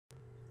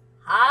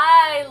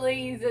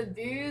ladies and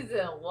dudes,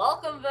 and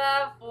welcome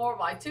back for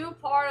my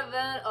two-part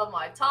event of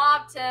my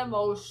top 10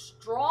 most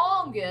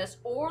strongest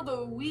or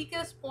the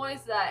weakest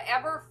points that I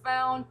ever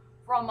found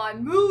from my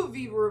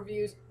movie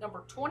reviews,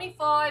 number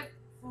 25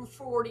 through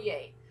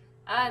 48.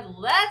 And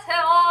let's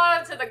head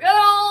on to the good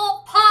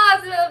old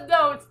positive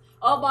notes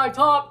of my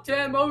top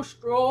 10 most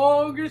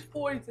strongest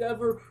points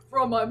ever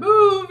from my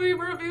movie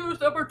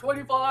reviews, number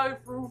 25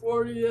 through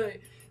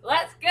 48.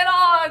 Let's get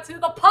on to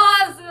the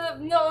positive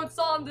notes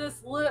on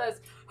this list.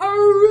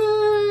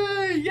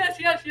 Hooray! Yes,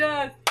 yes,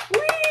 yes!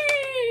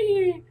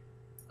 Whee!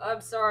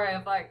 I'm sorry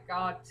if I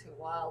got too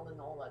wild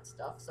and all that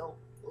stuff, so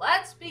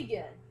let's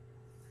begin.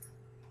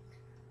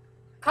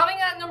 Coming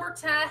at number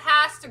 10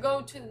 has to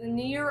go to the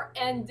near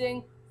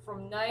ending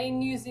from Night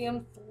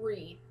Museum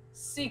 3,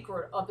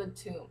 Secret of the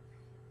Tomb.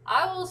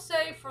 I will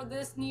say for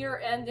this near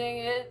ending,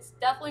 it's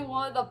definitely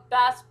one of the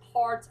best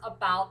parts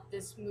about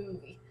this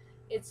movie.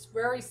 It's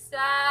very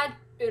sad,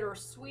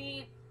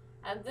 bittersweet,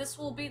 and this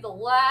will be the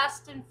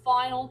last and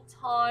final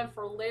time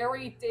for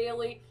Larry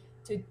Daly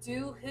to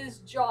do his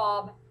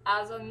job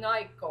as a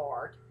night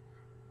guard.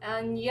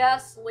 And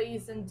yes,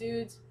 ladies and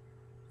dudes,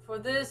 for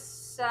this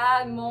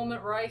sad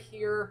moment right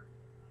here,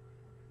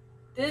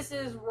 this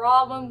is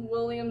Robin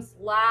Williams'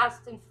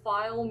 last and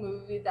final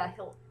movie that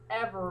he'll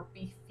ever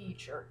be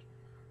featured.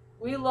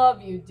 We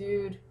love you,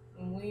 dude,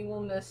 and we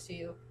will miss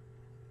you.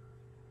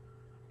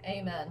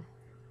 Amen.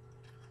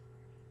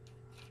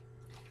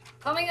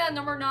 Coming at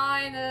number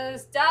 9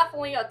 is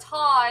definitely a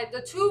tie.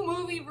 The two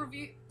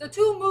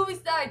movies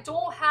that I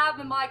don't have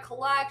in my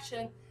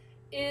collection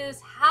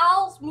is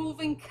Howl's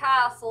Moving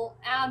Castle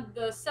and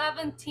the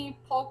 17th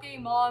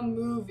Pokémon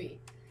movie.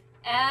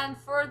 And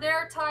for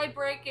their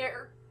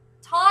tiebreaker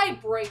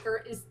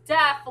is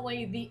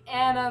definitely the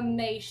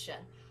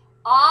animation.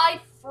 I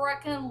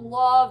frickin'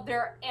 love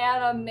their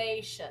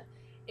animation.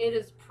 It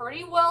is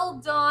pretty well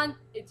done.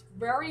 It's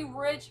very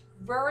rich,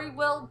 very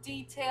well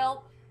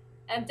detailed,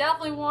 and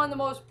definitely one of the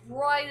most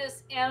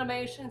brightest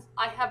animations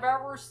I have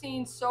ever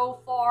seen so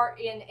far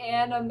in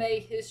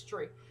anime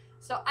history.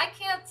 So I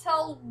can't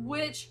tell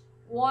which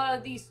one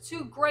of these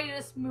two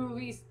greatest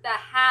movies that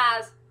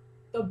has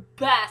the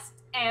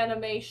best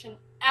animation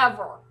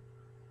ever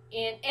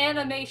in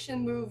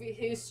animation movie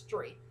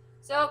history.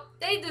 So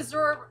they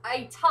deserve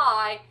a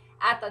tie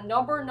at the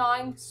number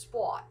 9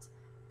 spot.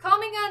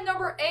 Coming at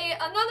number 8,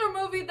 another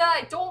movie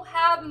that I don't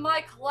have in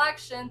my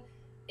collection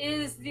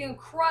is The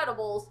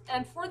Incredibles,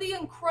 and for The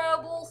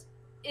Incredibles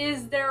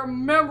is their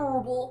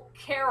memorable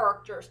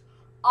characters.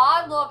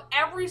 I love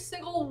every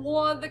single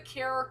one of the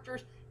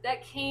characters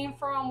that came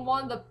from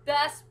one of the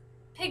best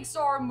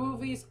Pixar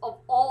movies of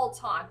all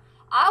time.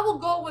 I will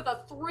go with the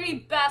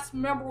 3 best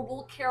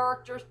memorable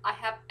characters I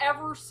have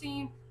ever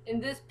seen in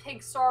this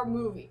Pixar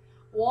movie.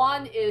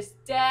 One is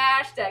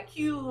Dash, that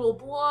cute little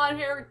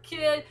blonde-haired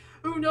kid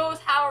who knows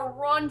how to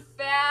run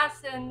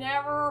fast and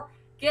never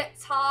get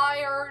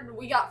tired.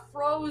 We got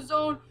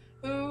Frozone,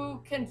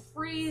 who can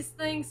freeze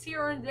things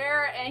here and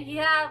there, and he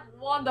had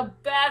one of the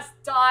best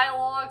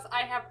dialogues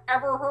I have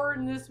ever heard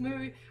in this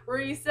movie, where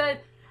he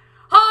said,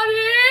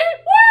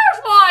 "Honey,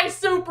 where's my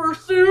super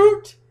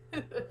suit?"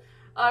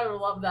 I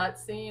love that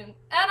scene.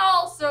 And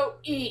also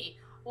E,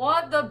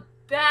 one of the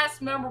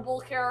best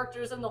memorable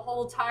characters in the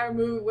whole entire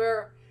movie,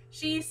 where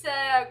she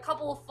said a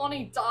couple of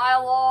funny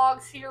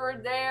dialogues here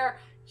and there.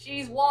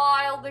 She's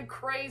wild and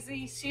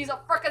crazy. She's a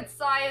frickin'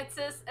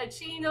 scientist, and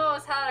she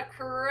knows how to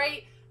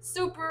create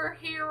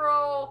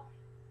superhero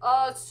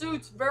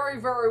suits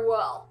very, very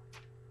well.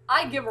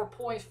 I give her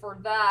points for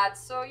that.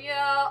 So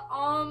yeah,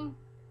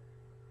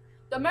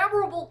 the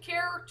memorable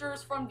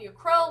characters from The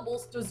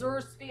Incredibles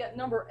deserves to be at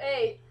number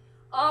 8.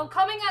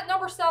 Coming at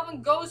number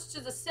 7 goes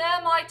to the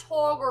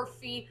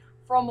cinematography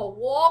from A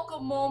Walk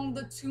Among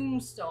the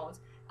Tombstones.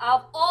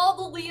 Out of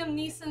all the Liam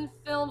Neeson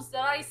films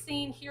that I've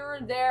seen here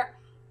and there,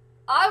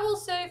 I will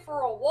say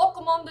for A Walk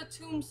Among the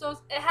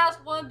Tombstones, it has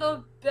one of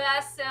the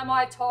best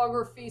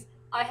cinematographies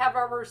I have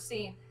ever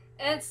seen.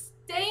 And it's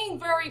staying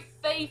very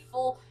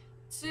faithful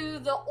to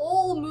the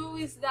old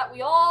movies that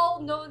we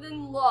all know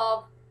and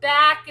love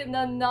back in the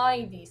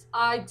 90s.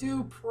 I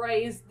do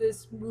praise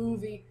this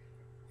movie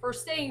for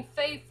staying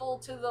faithful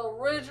to the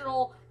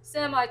original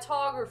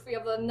cinematography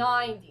of the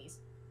 90s.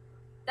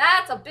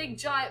 That's a big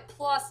giant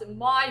plus in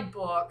my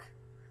book.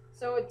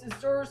 So it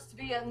deserves to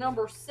be at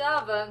number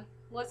 7.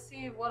 Let's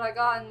see what I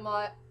got in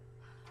my...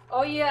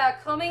 Oh yeah,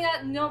 coming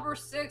at number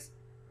 6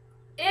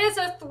 is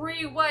a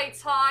 3-way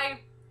tie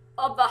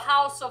of The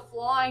House of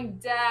Flying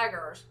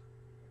Daggers.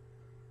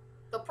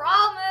 The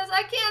problem is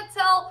I can't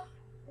tell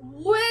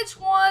which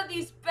one of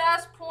these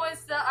best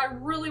points that I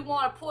really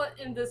want to put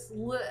in this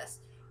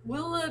list.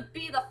 Will it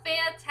be the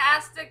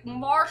fantastic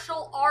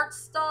martial arts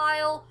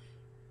style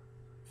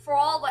for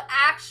all the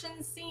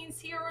action scenes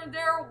here and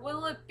there?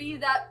 Will it be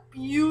that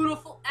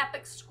beautiful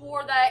epic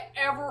score that I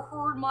ever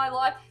heard in my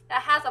life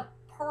that has a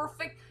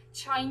perfect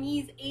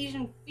Chinese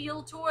Asian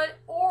feel to it?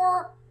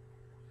 Or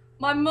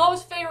my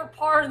most favorite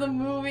part of the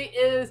movie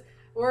is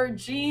where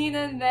Jean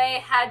and May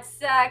had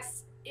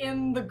sex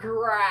in the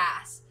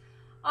grass.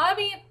 I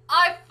mean,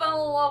 I fell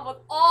fell in love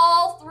with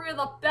all three of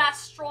the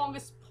best,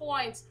 strongest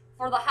points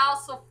for the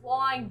House of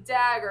Flying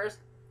Daggers.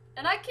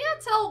 And I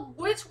can't tell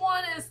which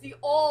one is the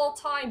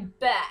all-time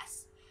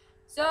best.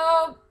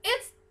 So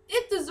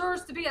it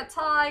deserves to be a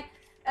tie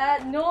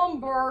at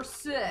number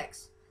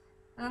 6.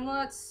 And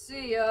let's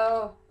see,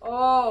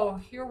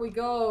 here we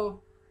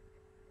go.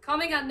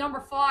 Coming at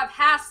number 5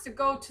 has to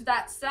go to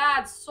that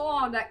sad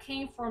song that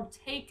came from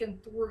Taken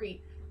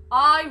 3.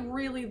 I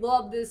really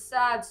love this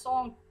sad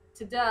song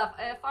to death.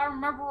 If I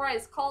remember right,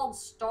 it's called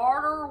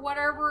Starter or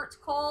whatever it's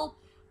called,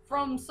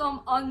 from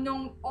some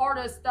unknown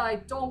artist that I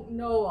don't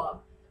know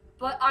of.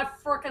 But I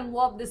freaking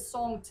love this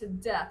song to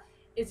death.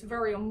 It's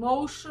very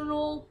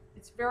emotional,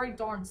 it's very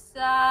darn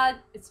sad,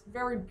 it's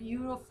very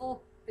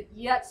beautiful, but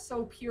yet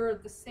so pure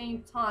at the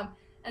same time.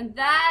 And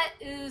that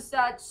is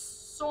that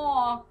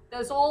song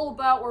that's all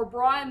about where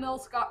Brian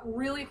Mills got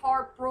really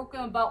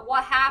heartbroken about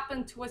what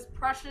happened to his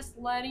precious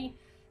Lenny.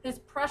 His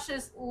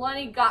precious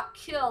Lenny got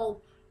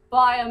killed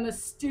by a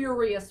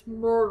mysterious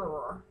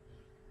murderer.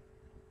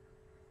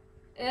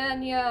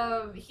 And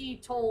yeah, he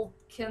told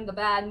Kim the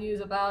bad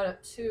news about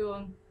it too.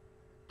 And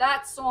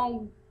that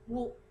song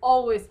will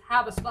always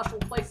have a special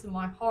place in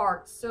my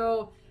heart.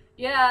 So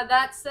yeah,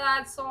 that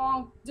sad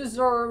song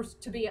deserves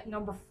to be at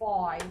number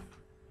 5.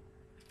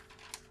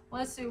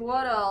 Let's see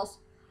what else.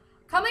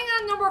 Coming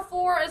at number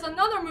 4 is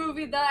another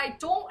movie that I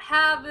don't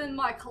have in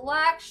my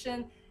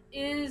collection.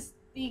 Is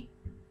the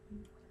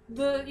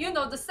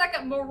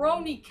second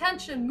Rurouni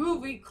Kenshin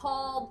movie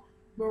called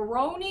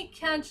Rurouni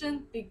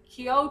Kenshin: The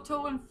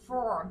Kyoto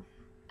Inferno.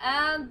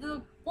 And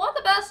one of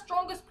the best,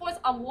 strongest points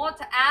I want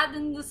to add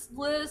in this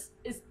list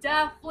is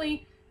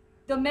definitely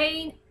the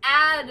main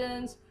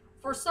add-ins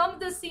for some of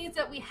the scenes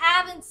that we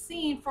haven't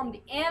seen from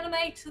the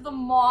anime to the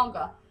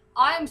manga.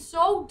 I am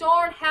so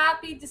darn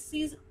happy to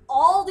see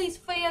all these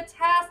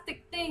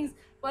fantastic things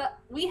but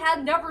we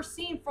had never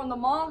seen from the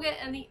manga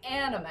and the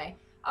anime.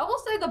 I will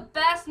say the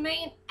best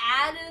main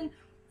add-in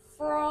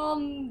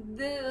from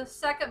the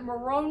second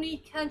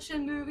Rurouni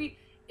Kenshin movie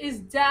is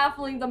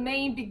definitely the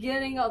main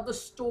beginning of the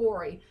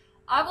story.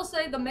 I will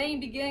say the main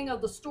beginning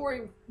of the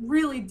story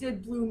really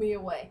did blow me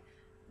away.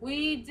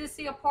 We did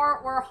see a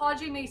part where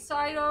Hajime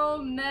Saito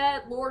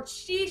met Lord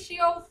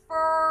Shishio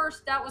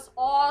first. That was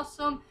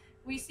awesome.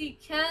 We see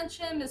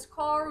Kenshin,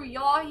 Miskaru,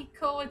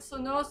 Yahiko, and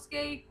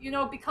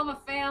Sonosuke, become a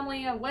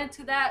family and went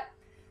to that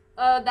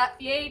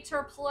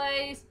theater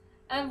place.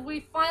 And we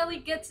finally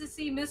get to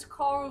see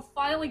Miskaru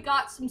finally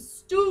got some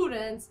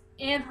students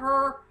in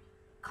her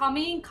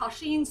Kamin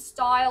Kashin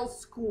style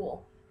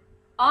school.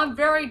 I'm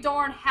very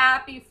darn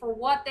happy for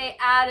what they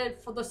added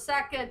for the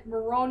second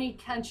Rurouni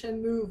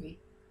Kenshin movie.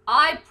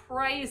 I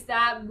praise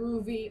that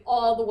movie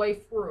all the way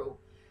through.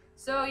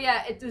 So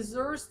yeah, it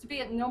deserves to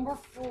be at number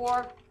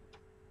 4.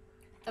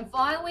 And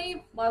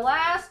finally, my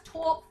last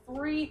top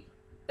 3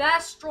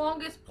 best,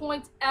 strongest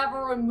points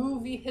ever in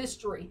movie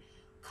history.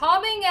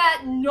 Coming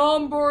at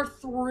number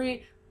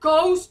 3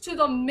 goes to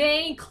the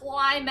main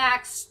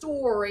climax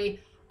story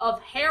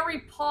of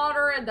Harry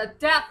Potter and the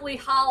Deathly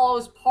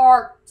Hallows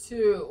Part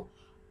 2.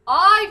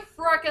 I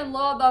frickin'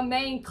 love the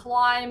main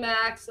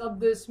climax of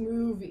this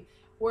movie,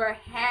 where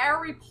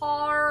Harry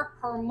Potter,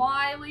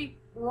 Hermione,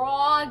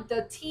 Ron,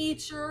 the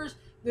teachers,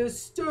 the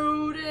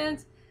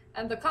students,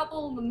 and the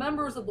couple of the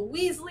members of the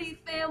Weasley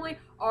family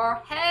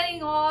are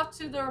heading off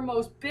to their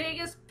most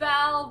biggest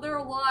battle of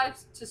their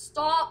lives to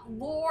stop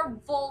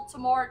Lord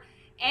Voldemort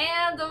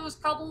and those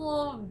couple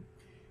of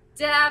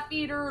Death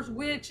Eaters,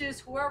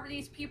 witches, whoever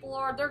these people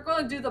are. They're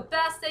going to do the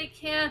best they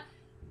can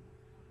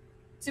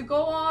to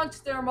go on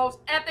to their most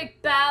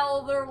epic battle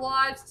of their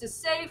lives to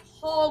save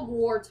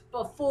Hogwarts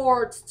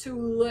before it's too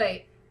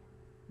late.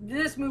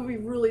 This movie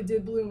really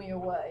did blow me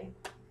away.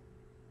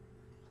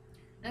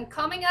 And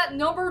coming at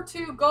number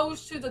 2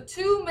 goes to the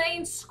 2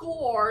 main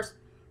scores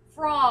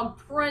from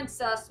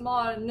Princess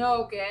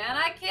Mononoke. And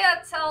I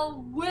can't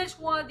tell which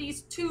one of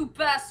these 2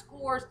 best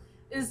scores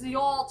is the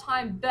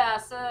all-time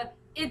best.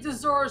 It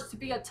deserves to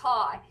be a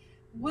tie.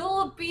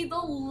 Will it be the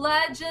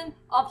Legend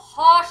of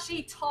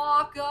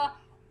Hashitaka,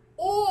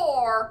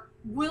 or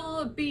will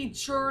it be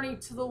Journey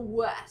to the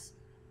West,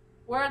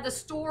 where the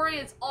story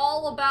is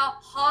all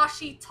about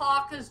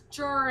Hashitaka's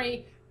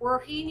journey, where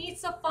he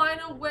needs to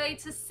find a way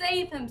to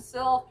save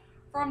himself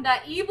from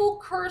that evil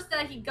curse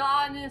that he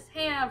got in his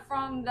hand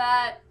from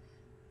that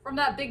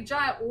big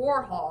giant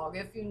warthog,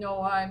 if you know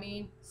what I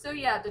mean. So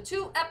yeah, the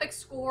 2 epic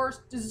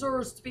scores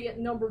deserves to be at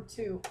number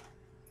 2.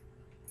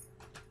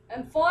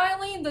 And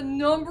finally, the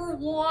number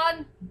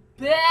 1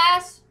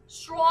 best,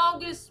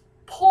 strongest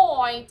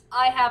point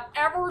I have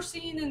ever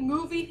seen in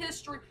movie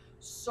history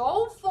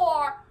so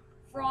far,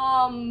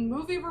 from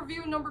movie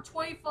review number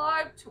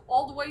 25 to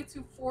all the way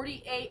to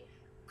 48,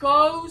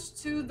 goes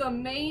to the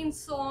main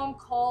song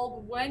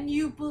called When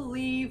You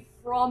Believe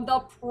from the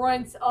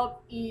Prince of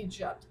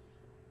Egypt.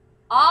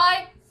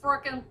 I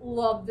freaking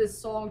love this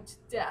song to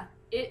death.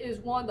 It is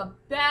one of the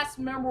best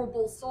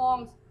memorable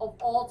songs of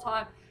all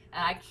time,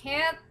 and I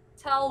can't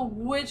tell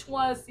which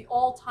one is the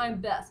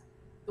all-time best.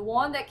 The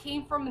one that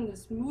came from in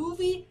this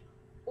movie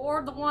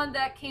or the one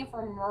that came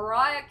from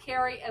Mariah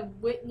Carey and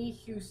Whitney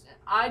Houston.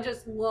 I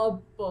just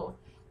love both.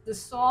 The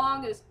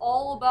song is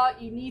all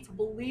about you need to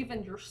believe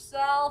in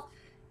yourself,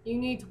 you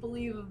need to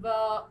believe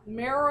about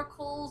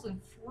miracles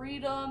and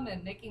freedom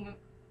and making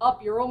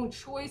up your own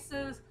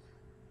choices,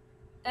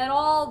 and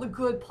all the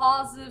good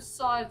positive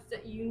sides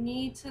that you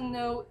need to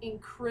know in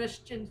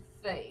Christian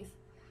faith.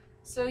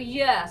 So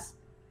yes,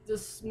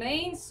 this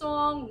main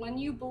song, When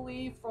You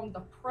Believe, from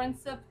the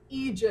Prince of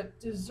Egypt,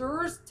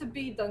 deserves to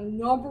be the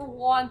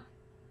 #1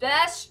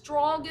 best,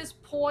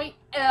 strongest point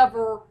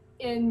ever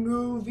in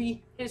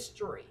movie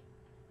history.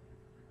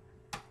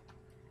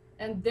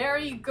 And there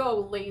you go,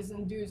 ladies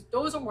and dudes.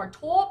 Those are my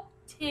top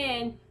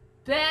 10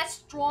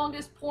 best,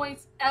 strongest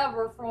points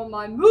ever from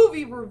my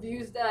movie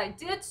reviews that I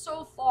did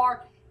so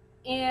far,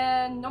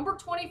 in number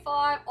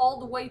 25 all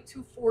the way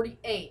to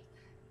 48.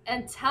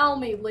 And tell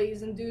me,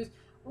 ladies and dudes,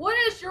 what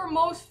is your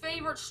most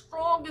favorite,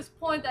 strongest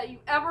point that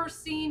you've ever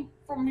seen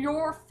from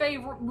your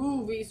favorite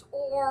movies,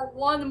 or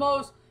one of the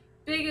most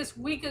biggest,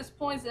 weakest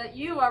points that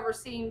you ever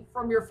seen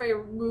from your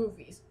favorite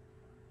movies?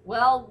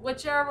 Well,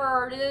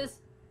 whichever it is,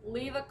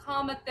 leave a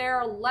comment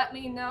there, let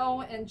me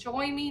know, and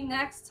join me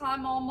next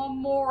time on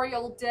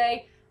Memorial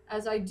Day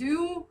as I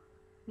do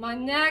my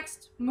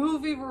next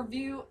movie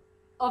review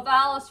of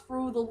Alice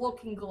Through the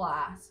Looking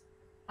Glass.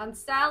 And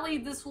sadly,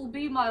 this will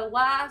be my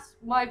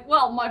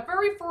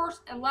very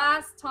first and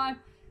last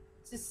time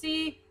to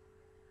see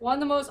one of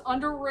the most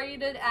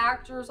underrated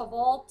actors of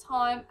all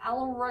time,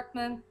 Alan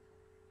Rickman,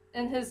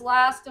 in his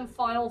last and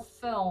final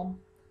film.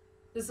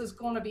 This is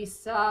going to be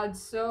sad,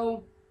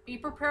 so be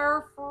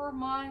prepared for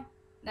my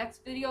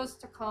next videos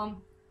to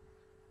come.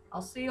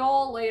 I'll see you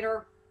all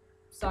later.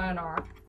 Sayonara.